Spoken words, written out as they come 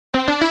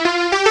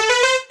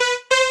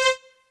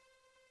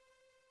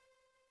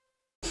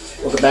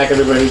Welcome back,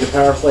 everybody, to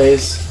Power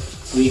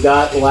Plays. We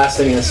got the last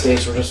thing in the stage,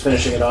 so we're just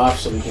finishing it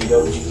off so we can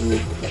go to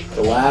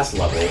the last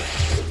level,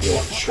 the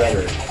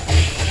Shredder.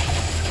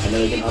 And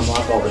then we can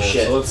unlock all the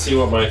shit. So let's see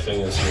what my thing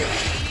is here.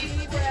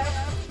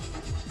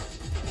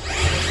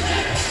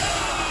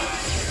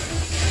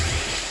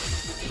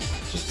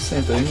 Just the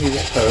same thing, you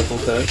just powerful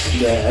attack.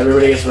 Yeah,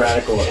 everybody gets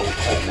radical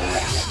at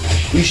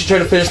max. We should try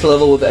to finish the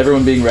level with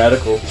everyone being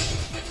radical.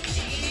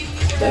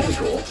 That'd be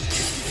cool.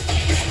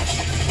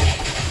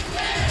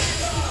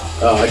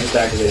 Oh, I just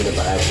activated it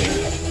by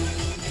accident.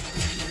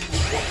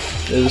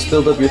 Yeah, just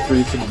build up your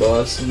 3 for the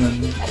boss, and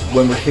then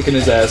when we're kicking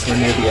his ass, we're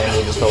near the end,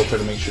 we'll just all try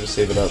to make sure to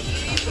save it up.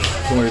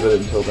 Don't worry about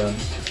it until then.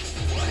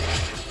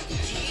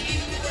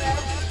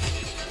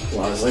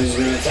 Well, as long as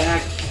you're gonna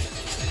attack.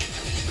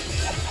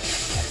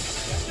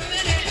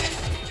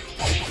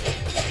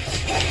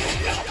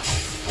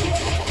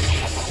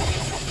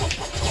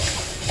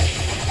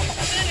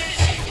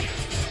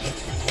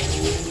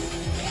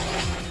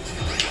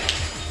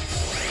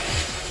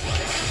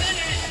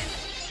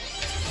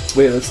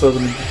 Wait, let's throw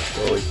them in.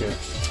 Oh, we can't.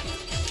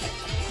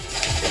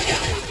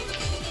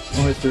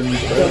 Oh, I threw them in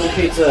the Double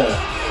pizza!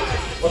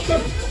 What's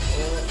up?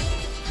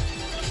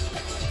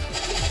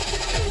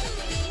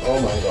 Oh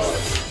my god.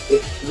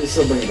 They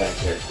still bring it back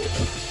here.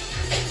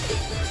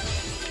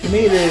 We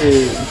made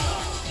it!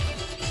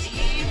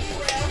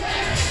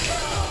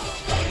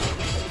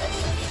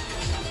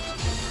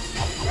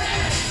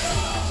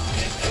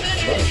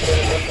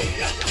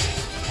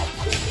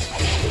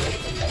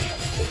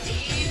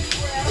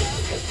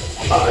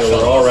 Okay,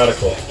 we're all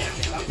radical.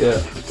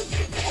 Yeah.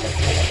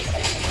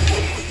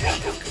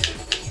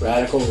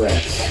 Radical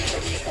Rex.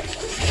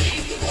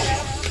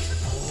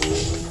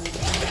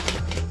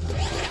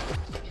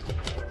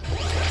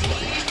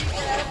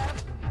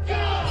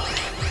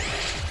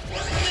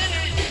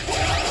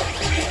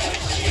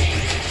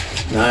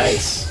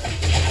 Nice.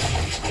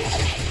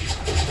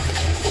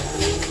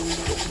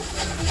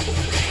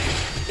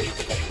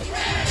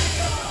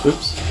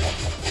 Oops.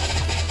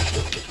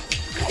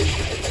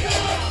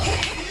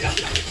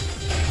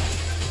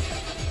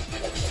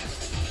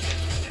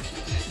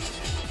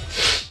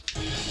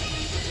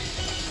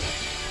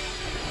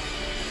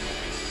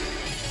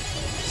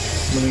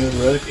 Running out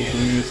of radical doing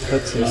his This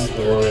cutscene. is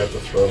the one we have to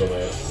throw them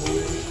at.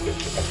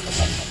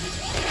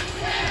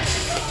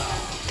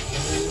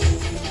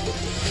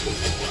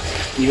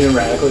 Even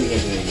radical, you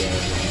can't do any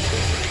damage.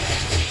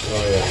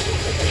 Oh yeah.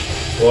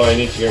 Well, I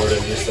need to get rid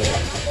of these things.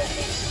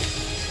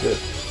 Good.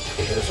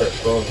 I'm gonna start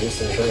throwing these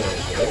things around,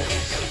 right?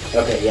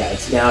 Okay, yeah,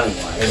 it's down in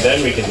one. And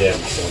then we can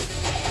damage them.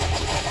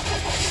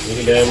 We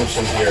can damage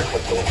them here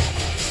quickly.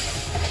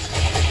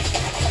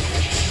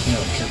 No,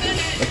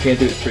 I can't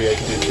do it 3, I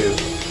can do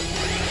 2.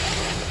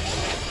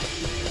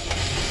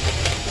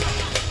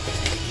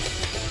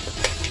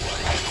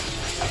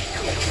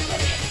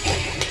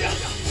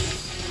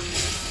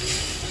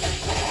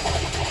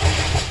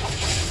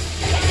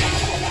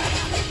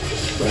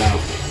 Wow.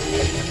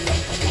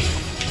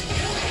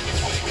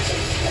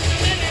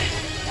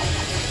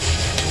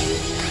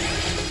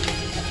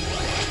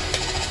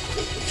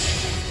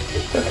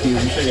 Fuck you.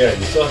 Sure, yeah,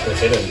 you still have to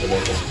hit him to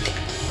make him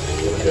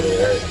really good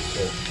at it.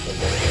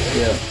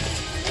 Yeah.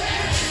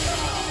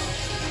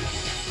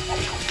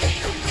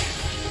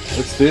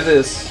 Let's do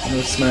this. I'm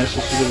gonna smash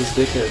the shit out of his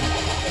dickhead.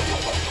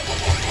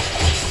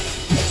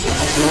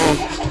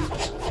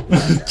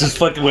 Just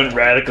fucking went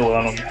radical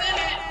on him.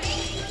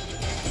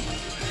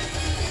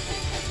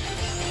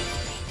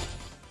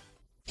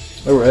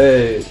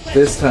 Alright,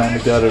 this time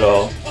we got it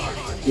all.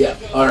 Yeah,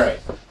 alright.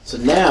 So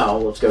now,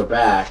 let's go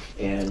back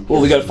and...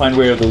 Well, we gotta find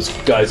where those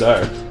guys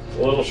are.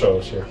 Well, it'll show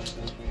us here.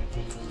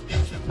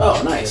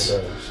 Oh, nice.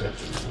 So,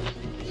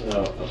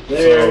 up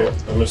there...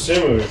 so, I'm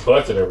assuming we've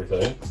collected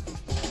everything.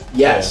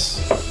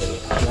 Yes.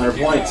 100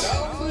 points.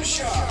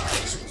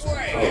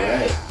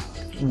 Alright.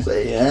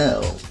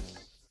 Wow.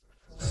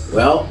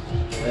 Well,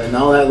 and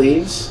all that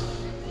leaves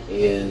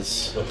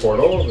is... The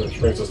portal, which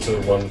brings us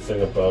to one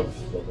thing above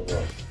level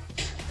 1.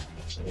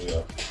 There you go.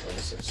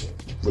 Level 16.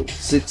 Level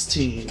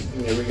 16.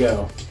 Here we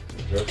go.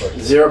 Zero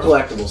 0 collectibles.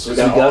 collectibles. So we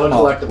got all the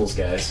collectibles,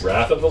 guys.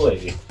 Wrath of the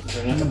Lady.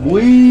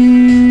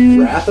 Wee!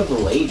 Wrath of the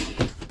Lady.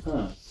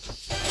 Huh.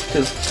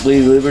 Because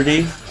Lady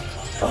Liberty.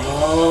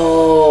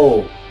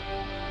 Oh!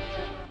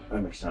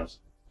 That makes sense.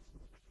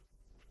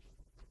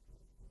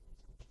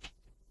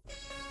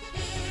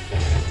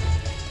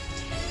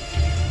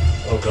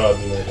 Oh god,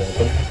 we made it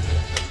happen.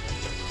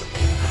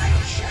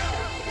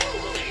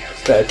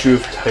 Statue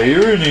of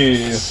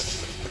Tyranny.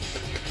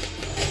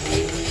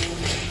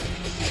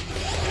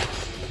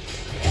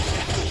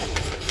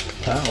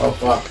 Oh,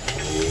 fuck.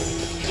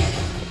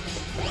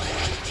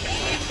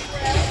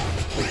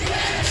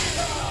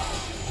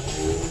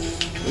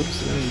 Oops,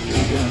 there you go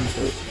again.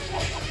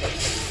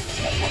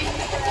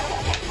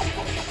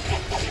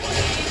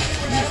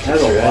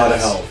 That's a lot of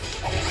health.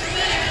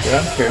 Yeah, I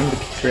don't care, I'm gonna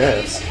kick your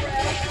ass.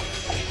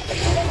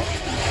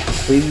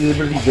 Lady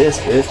Liberty this,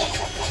 bitch.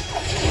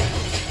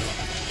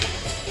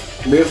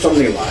 We have so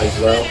many lives,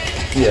 though.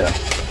 Yeah.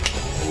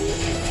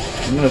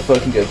 I'm gonna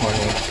fucking get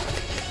horny.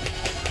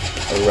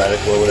 Or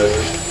radical or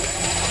whatever.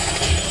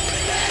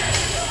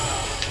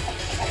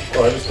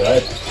 Oh, I just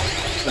died.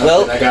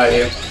 Well, I got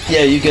you.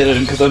 Yeah, you get it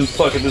because I'm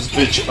fucking this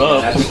bitch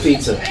up. That's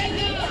pizza.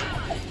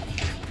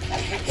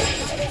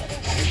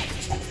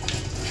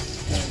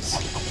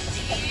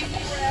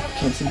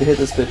 Can't seem to hit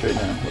this bitch right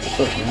now. What the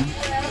fuck, man?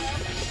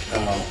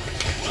 Oh.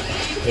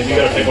 Maybe you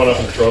gotta pick one up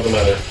and throw them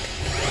at her.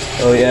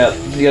 Oh yeah,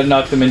 you gotta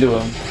knock them into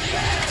him.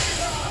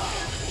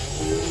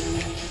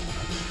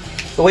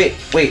 Oh wait.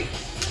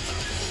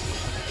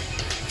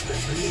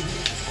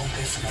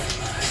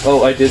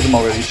 Oh, I did them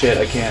already. Shit,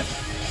 I can't.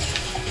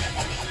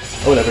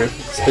 Oh, whatever.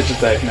 This bitch is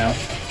back now.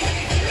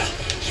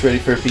 She's ready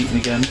for a beating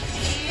again.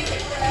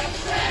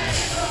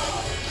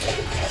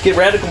 Get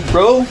radical,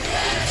 bro! I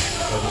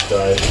just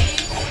died.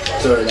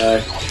 So did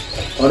I.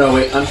 Oh no,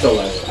 wait, I'm still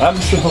alive. I'm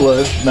still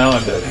alive. Now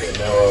I'm dead. Okay,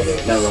 now we're all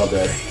dead. Now we're all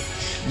dead.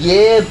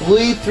 Yeah,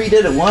 boy, 3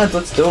 dead at once.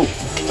 Let's go.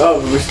 Oh,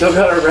 but we still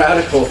got a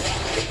radical.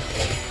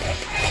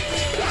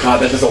 God,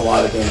 that does a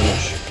lot of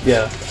damage.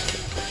 Yeah.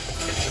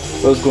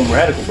 I was going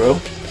radical, bro.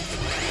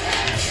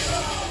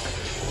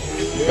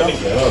 You're gonna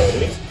get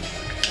already.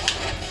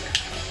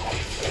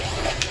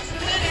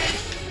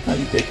 Oh,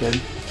 you dickhead.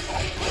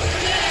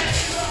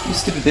 You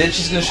stupid bitch,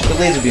 she's gonna shoot the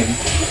laser beam.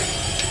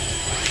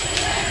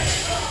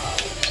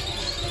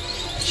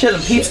 Shit,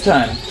 on pizza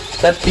time.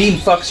 That beam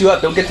fucks you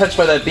up. Don't get touched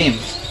by that beam.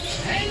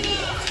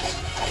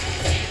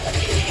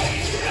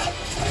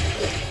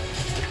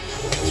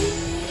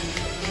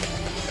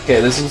 Okay,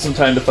 this is some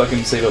time to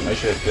fucking save up my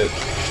shit. Good.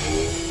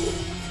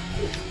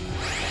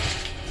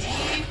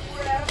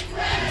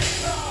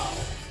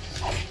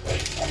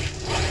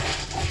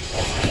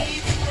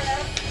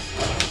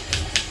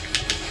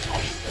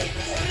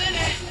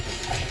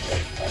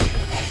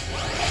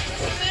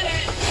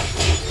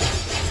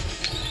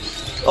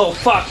 Oh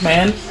fuck,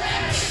 man!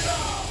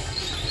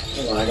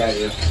 Hold on, I got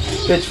you.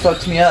 Bitch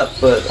fucked me up,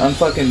 but I'm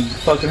fucking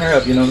her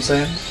up, you know what I'm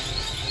saying?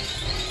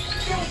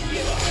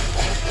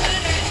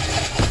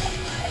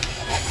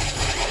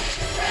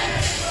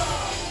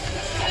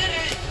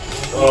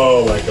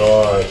 Oh my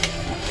god.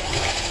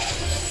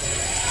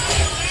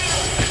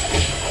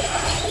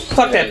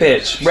 Fuck that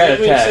bitch! Rat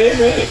attack! Save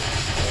me!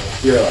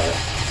 You're alive.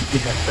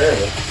 Fair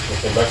enough.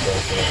 I'll come back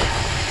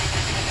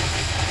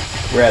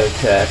to Rat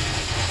attack.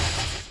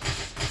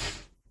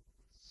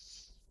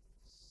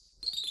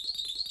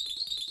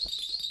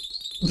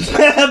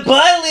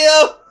 Bye, Leo!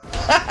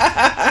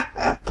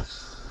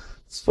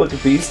 It's fucking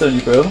beast on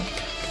you, bro.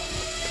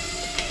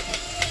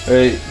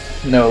 Alright,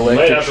 no You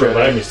might electric have to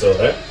remind me shredder. still,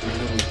 right?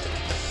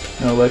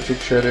 No electric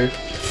shredder.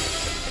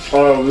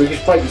 Oh, we can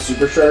fight the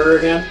Super Shredder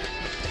again?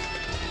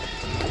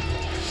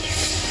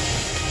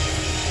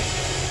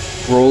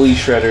 Broly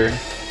shredder.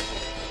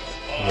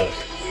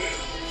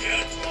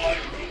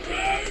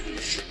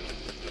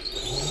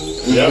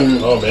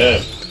 Yep. Oh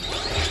man.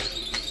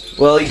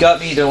 Well, he got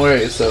me, don't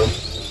worry, so...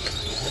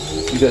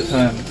 You got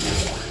time.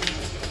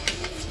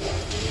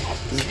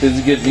 He's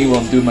busy getting me while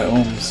I'm doing my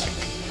ohms.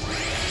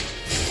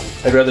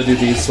 I'd rather do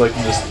these so I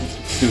can just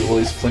do all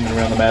these flinging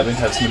around the map and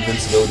have some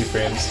invincibility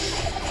frames.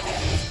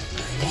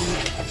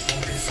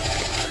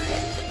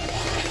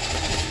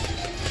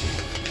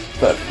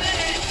 Fuck.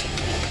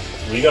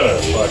 We gotta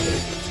fucking.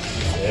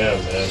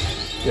 Damn, man.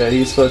 Yeah,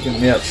 he's fucking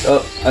me up.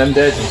 Oh, I'm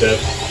dead. I'm dead.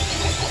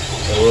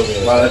 I will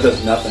be. Wow, that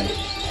does nothing.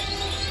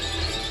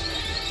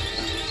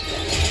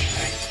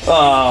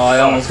 Oh, I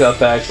almost got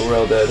back, but we're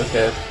all dead.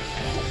 Okay.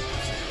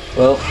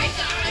 Well,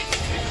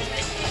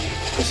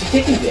 Is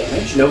he taking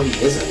damage? No, he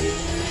isn't.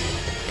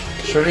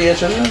 Shredder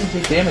doesn't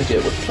take damage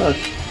yet. What the fuck?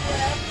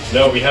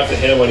 No, we have to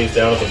hit him when he's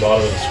down at the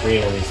bottom of the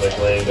screen when he's like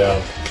laying down.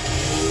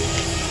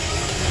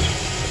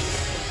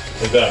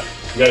 Like that.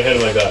 You gotta hit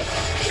him like that.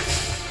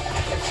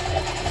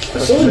 I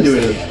still didn't do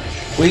any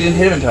damage. We didn't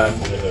hit him in time.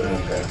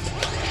 Okay.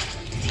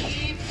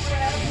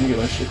 Let me get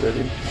my shit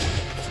ready.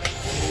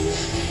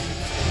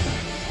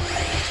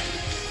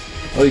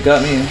 Oh, he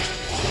got me.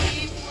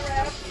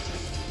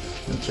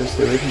 Just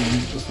stay away from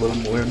him. Just let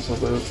him wear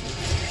himself out.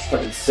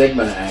 Fucking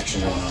Sigma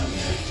action going on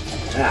here.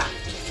 Ah.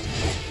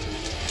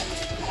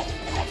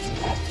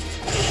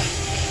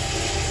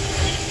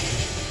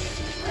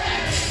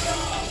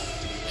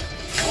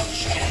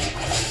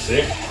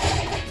 See?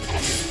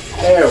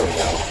 There we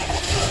go.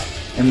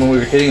 And when we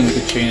were hitting him, we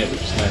could chain it,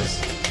 which is nice.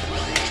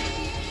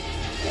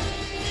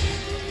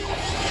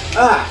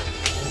 Ah!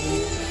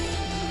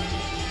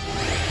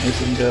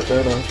 Mason got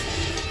that off.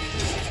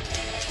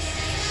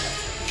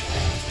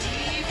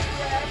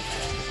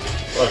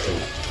 Fucking.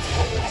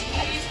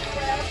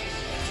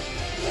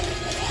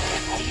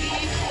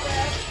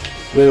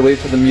 We had to wait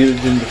for the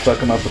mutagen to fuck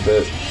him up a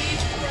bit.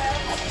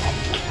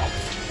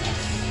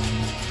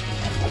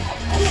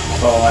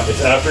 Oh,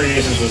 it's after he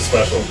uses his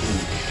special.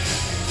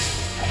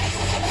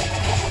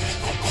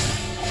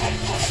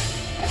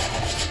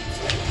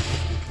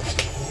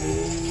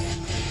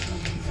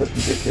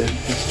 Fucking dickhead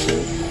piece of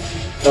shit.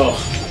 Oh.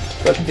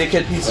 Fucking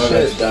dickhead piece of Oh, shit.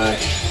 let's die.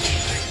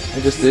 I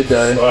just did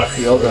die. Fuck.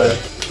 We all died.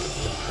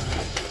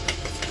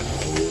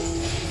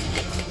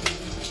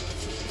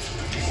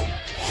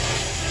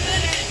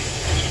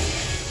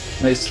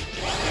 Nice.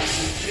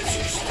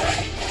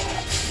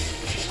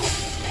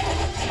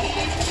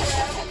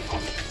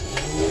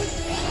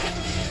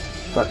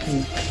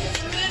 Fucking.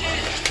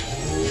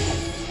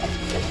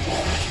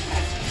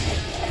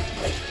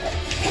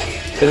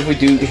 And if we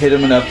do hit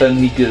him enough, then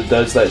he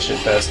does that shit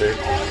faster.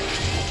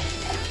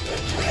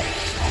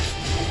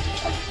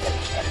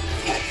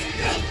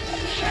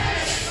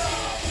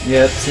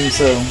 Yeah, it seems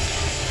so.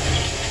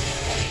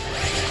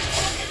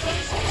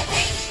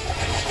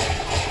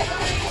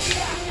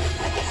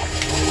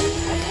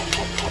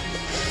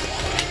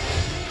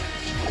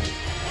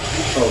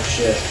 Oh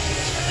shit.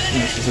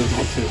 Yeah, she's able to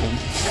get two of them.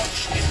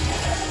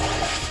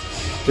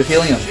 They're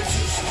healing him.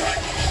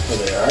 Oh,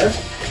 they are? I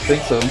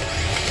think so.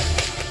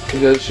 You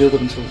gotta shield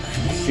them to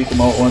defeat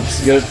them all at once.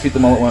 You gotta defeat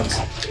them all at once.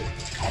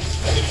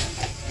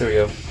 There we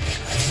go.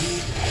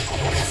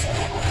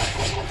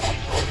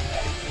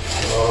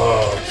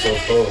 Oh, I'm so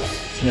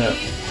close. Yeah.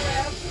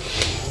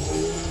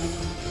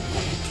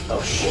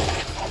 Oh shit.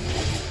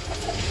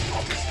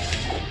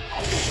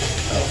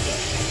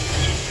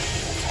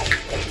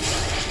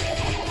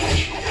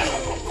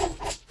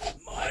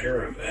 My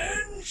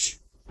revenge?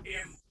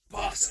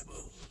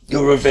 Impossible.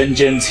 Your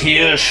revengeance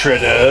here,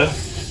 Shredder.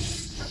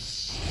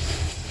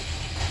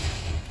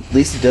 At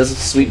least he does a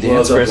sweet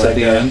dance for us at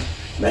the end.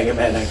 Mega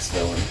Man X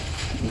villain.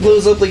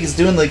 Blows up like he's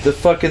doing like the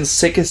fucking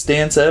sickest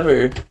dance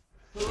ever.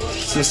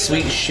 It's a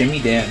sweet shimmy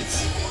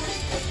dance.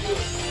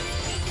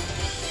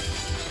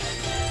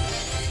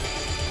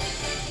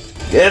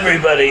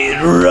 Everybody,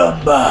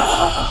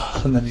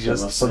 rumba! And then he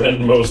just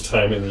spend most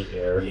time in the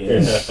air.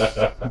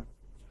 Yeah.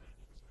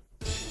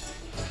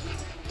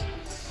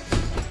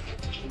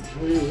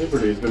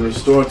 Liberty has been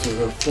restored to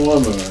her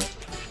former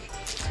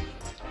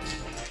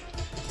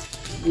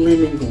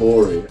gleaming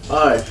glory.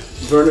 I,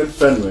 Vernon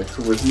Fenwick,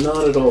 who was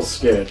not at all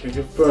scared, can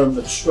confirm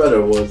that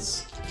Shredder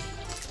was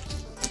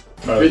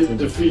been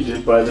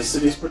defeated by the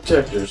city's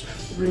protectors,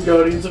 the Green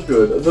Guardians of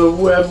Good, the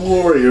Web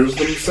Warriors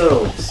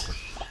themselves,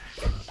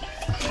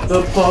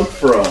 the Punk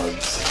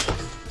Frogs.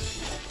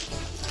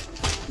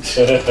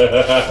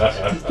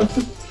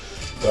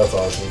 That's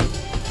awesome.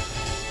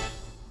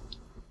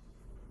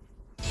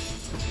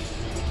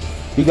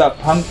 We got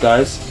Punk,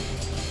 guys.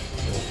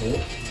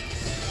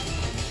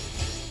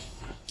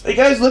 Hey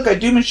guys, look, I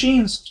do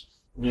machines.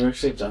 New York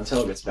State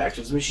Donatello gets back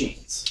to his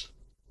machines.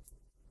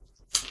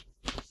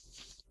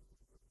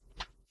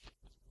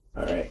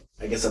 Alright,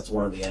 I guess that's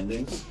one of the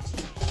endings.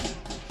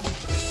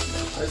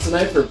 Alright,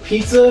 tonight for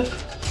pizza,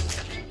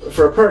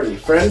 for a party.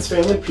 Friends,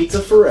 family, pizza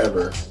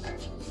forever.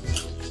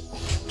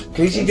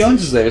 Casey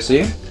Jones is there,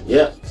 see?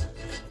 Yep.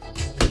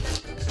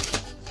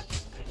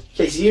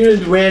 Casey, you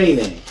didn't do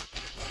anything.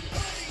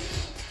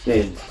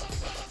 Dude.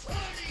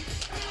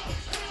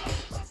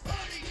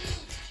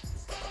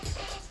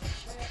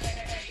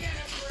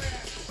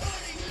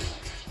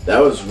 That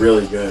was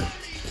really good.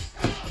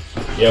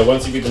 Yeah,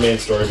 once you beat the main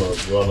story mode,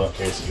 you unlock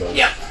Casey Jones.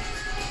 Yeah.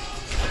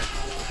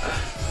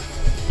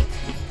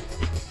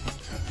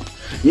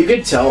 You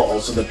could tell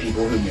also the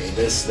people who made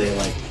this, they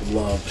like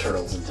love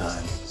Turtles in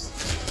Time.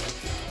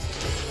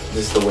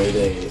 This is the way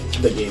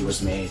the game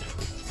was made.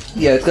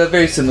 Yeah, it's got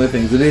very similar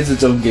things. It is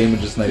its own game,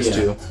 which is nice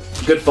too.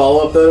 Good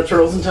follow-up though to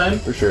Turtles in Time?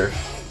 For sure.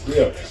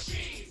 Yeah.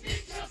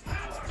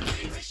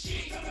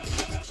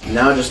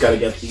 Now I just gotta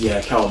get the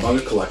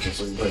Cowabunga collection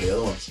so we can play the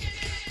other ones.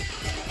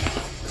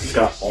 It's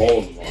got all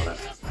of them on it.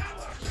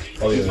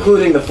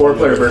 Including the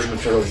 4-player version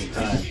of Turtles in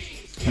Time.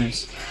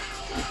 Nice.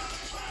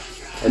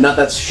 And not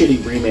that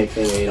shitty remake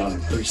they made on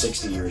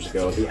 360 years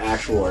ago, the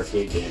actual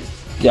arcade game.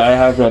 Yeah, I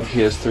have it on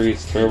PS3,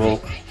 it's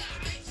terrible.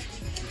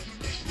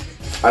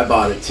 I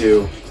bought it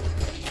too.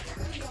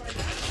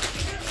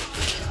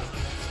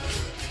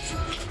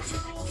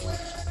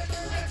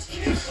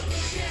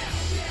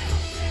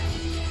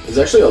 There's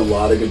actually a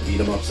lot of good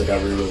beat-em-ups that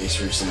got re-released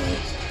recently.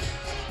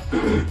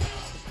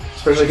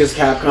 Especially because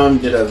Capcom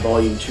did a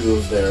Volume 2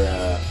 of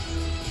their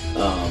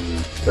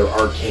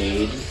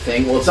arcade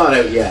thing. Well, it's not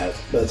out yet.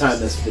 By the time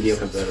this video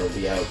comes out, it'll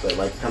be out. But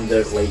like, comes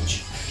out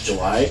late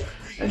July,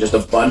 and just a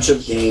bunch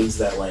of games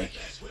that like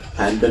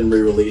hadn't been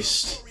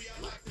re-released,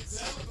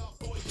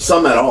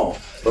 some at all,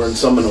 or in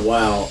some in a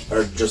while,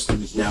 are just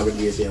now going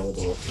to be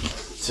available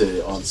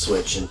on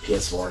Switch and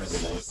PS4 and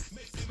everything.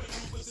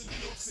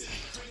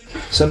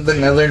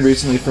 Something I learned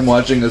recently from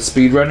watching a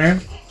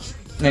speedrunner,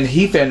 and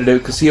he found it out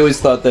because he always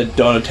thought that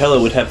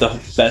Donatello would have the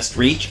best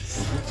reach,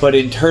 but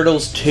in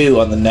Turtles 2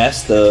 on the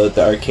NES, the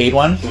arcade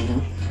one,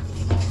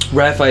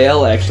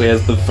 Raphael actually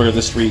has the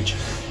furthest reach.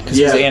 Because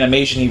his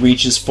animation, he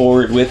reaches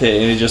forward with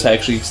it, and it just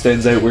actually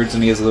extends outwards,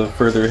 and he has a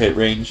further hit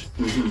range.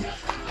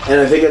 And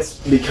I think it's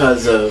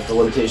because of the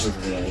limitations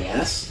of the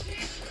NES.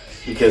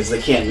 Because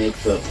they can't make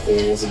the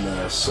poles in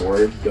the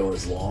sword go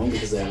as long,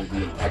 because that would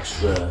be an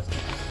extra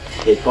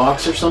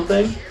hitbox or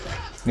something.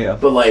 Yeah.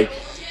 But like,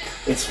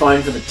 it's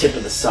fine for the tip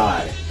of the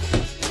side.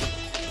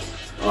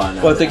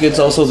 Well, I think it's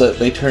also that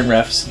they turn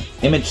Raph's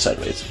image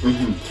sideways,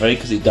 right?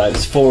 Because he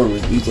dives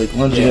forward, he's like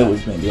lunging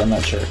outwards maybe, I'm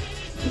not sure.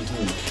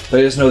 But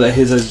I just know that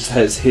his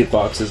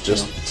hitbox is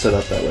just set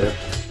up that way.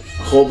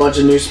 whole bunch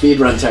of new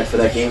speedrun tech for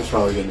that game's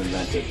probably getting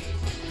invented.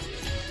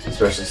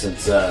 Especially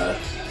since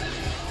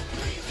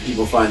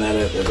people find that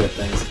out, they're good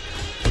things.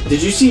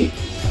 Did you see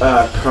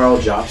Carl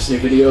Jopp's new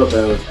video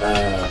about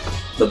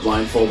the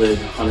blindfolded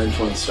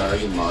 120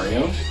 stars in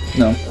Mario?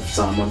 No. If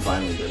someone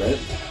finally did it.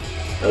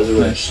 That was a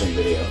really interesting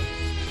video.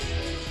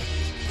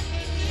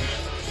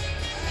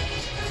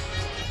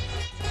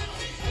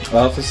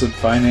 Office of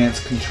Finance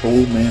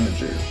Control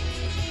Manager.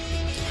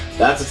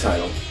 That's a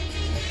title.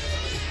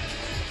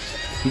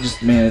 He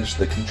just managed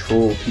the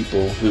control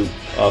people who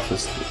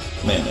Office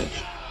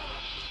manage.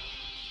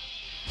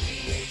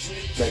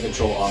 They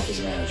control office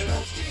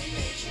management.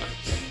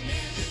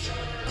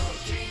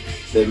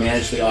 They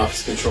manage the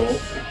office control.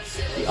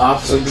 The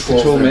office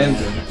control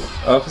management.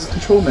 Office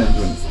control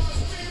management.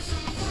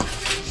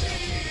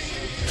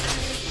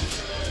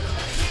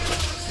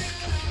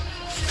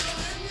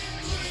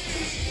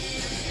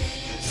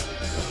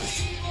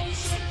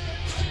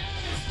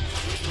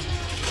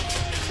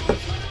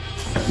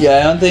 Yeah,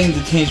 I don't think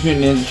the Teenage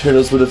Mutant Ninja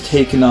Turtles would have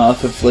taken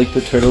off if, like,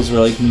 the turtles were,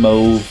 like,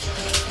 mauve.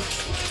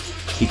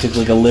 He took,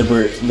 like, a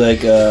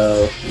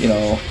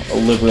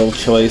liberal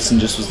choice and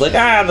just was like,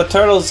 the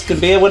turtles can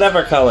be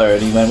whatever color,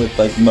 and he went with,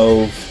 like,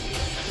 mauve.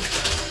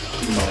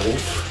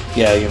 Mauve?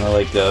 Yeah,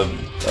 like, a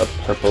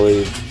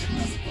purpley,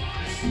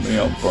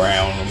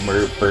 brown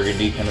or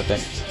burgundy kind of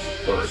thing.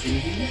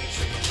 Burgundy?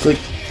 It's like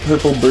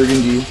purple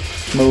burgundy,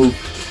 mauve.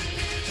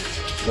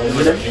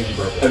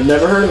 I've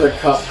never heard of a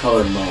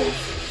color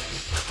mauve.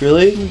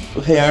 Really?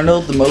 Hey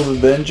Arnold, the Mauve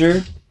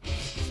Avenger?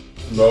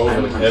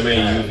 Mauve,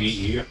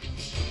 M-A-U-V-E.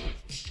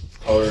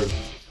 Color.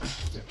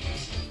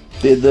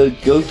 They had the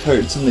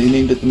go-karts and they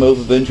named it the Mauve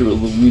Avenger,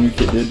 what the Wiener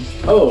Kid did.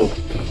 Oh,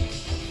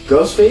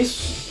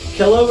 Ghostface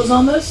Killa was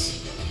on this?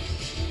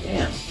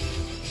 Damn.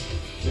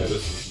 Yeah,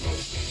 this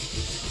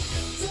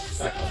is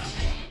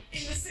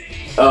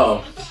mauve.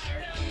 Oh.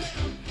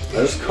 I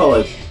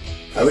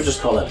would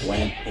just call that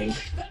bland pink.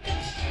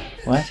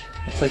 What?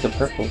 It's like a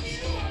purple.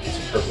 It's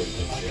a purple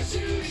thing,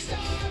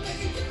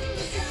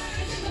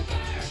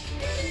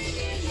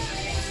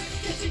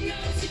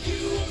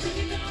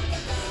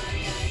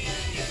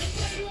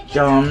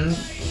 John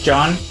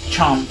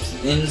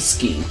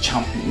Chompinski.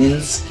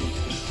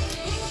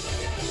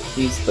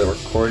 He's the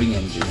recording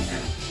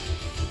engineer.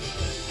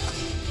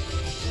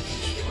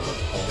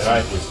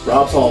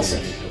 Rob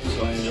Paulson.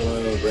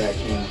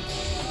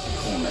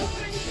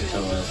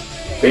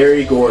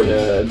 Barry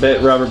Gordon. I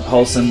bet Robert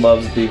Paulson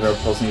loves being Robert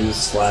Paulson. He was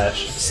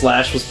Slash.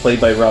 Slash was played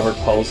by Robert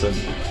Paulson.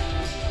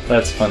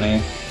 That's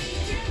funny.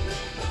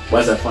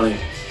 Why is that funny?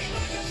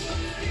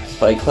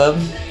 Fight Club?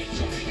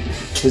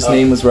 His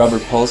name was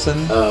Robert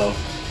Paulson. Oh.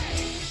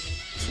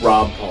 It's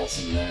Rob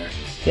Paulson there.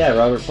 Yeah,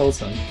 Robert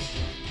Paulson.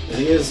 I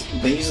think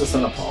he's the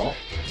son of Paul.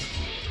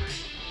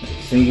 I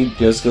think he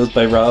just goes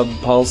by Rob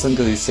Paulson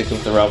because he's sick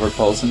of the Robert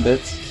Paulson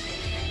bits.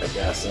 I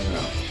guess, I don't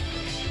know.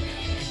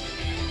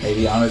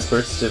 Maybe on his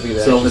birth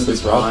certificate So actually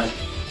says Rob.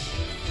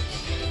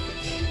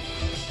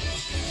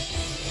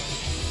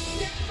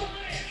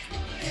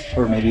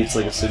 Or maybe it's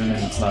like a pseudonym,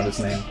 it's not his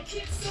name.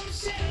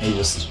 He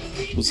just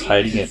was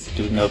hiding it,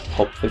 doing a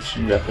Pulp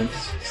Fiction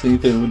reference. See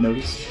if anyone would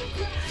notice.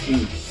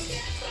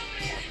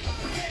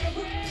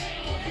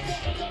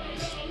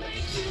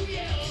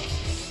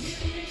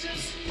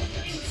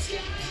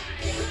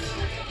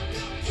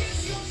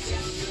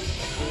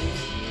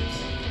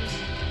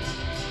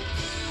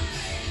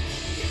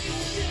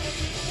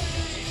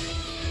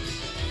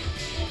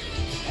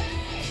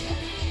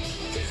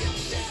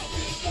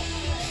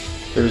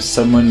 There's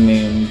someone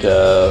named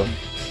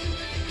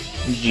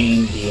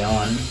Jean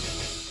Dion.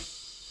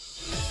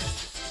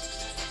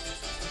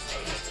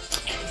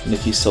 And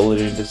if you sold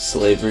her into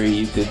slavery,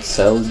 you could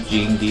sell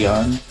Jean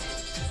Dion.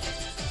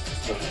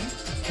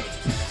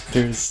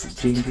 There's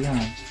Jean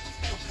Dion.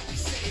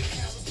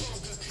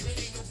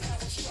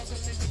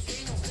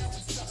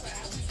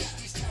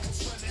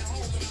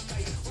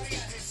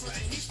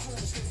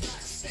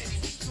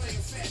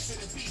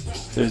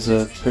 There's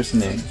a person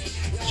named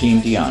Jean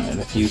Dion,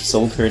 and if you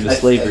sold her into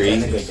slavery,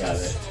 I think I got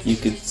it. you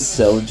could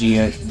sell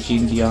Jean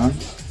Dion.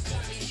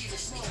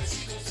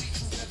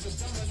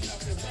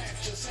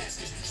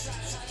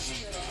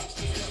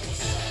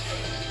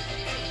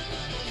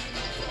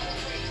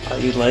 Oh,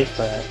 you like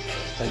that?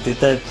 I did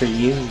that for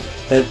you.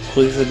 That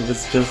poison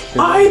was just for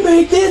I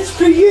made this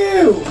for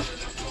you!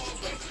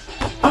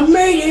 I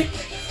made it!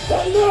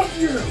 I love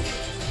you!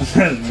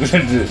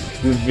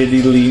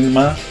 Vinny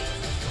Lima.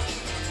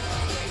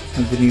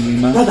 Vinny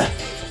Lima. Brother,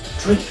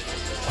 drink.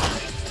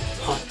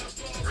 Hot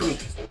drink.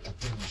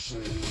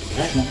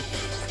 That's not,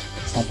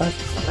 it's not bad.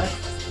 Not bad.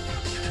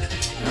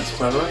 That's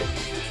quite right.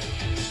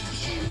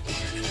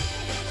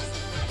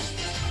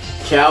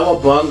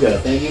 Cowabunga,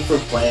 thank you for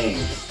playing.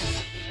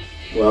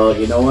 Well,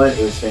 you know what?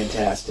 It was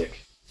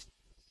fantastic.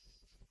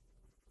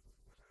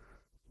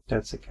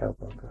 That's a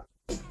cowabunga.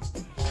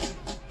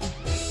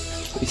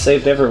 We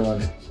saved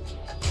everyone.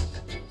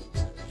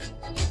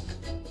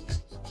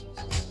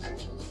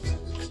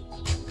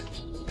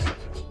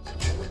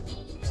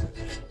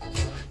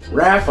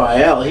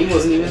 Raphael, he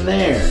wasn't even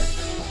there.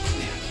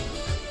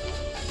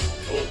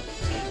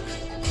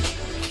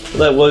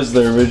 that was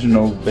the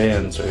original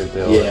bands, right?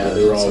 They all Yeah, had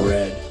they were all so-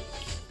 red.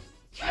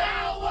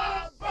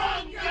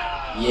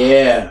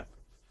 Yeah.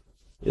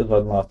 You've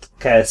unlocked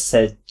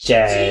cassette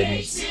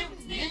jams.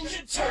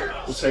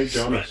 Let's say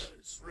Jonas.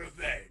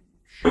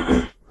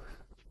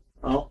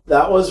 Well,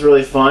 that was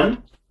really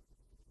fun.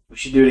 We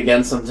should do it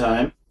again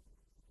sometime.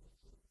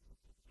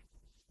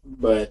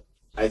 But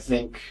I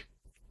think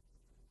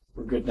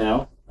we're good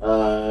now.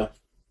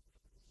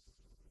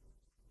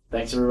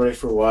 Thanks everybody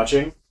for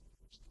watching.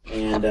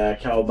 And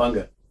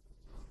cowabunga.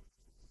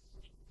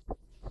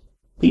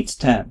 Pizza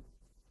time.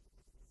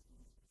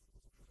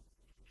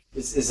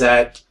 Is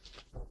that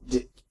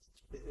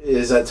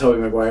Tobey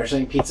Maguire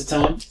saying pizza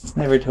time? It's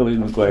never Tobey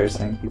Maguire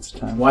saying pizza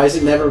time. Why is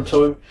it never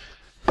Tobey?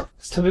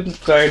 Tobey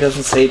Maguire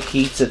doesn't say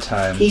pizza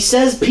time. He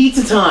says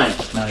pizza time.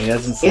 No, he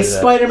doesn't say It's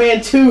that.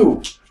 Spider-Man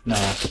 2.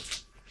 No.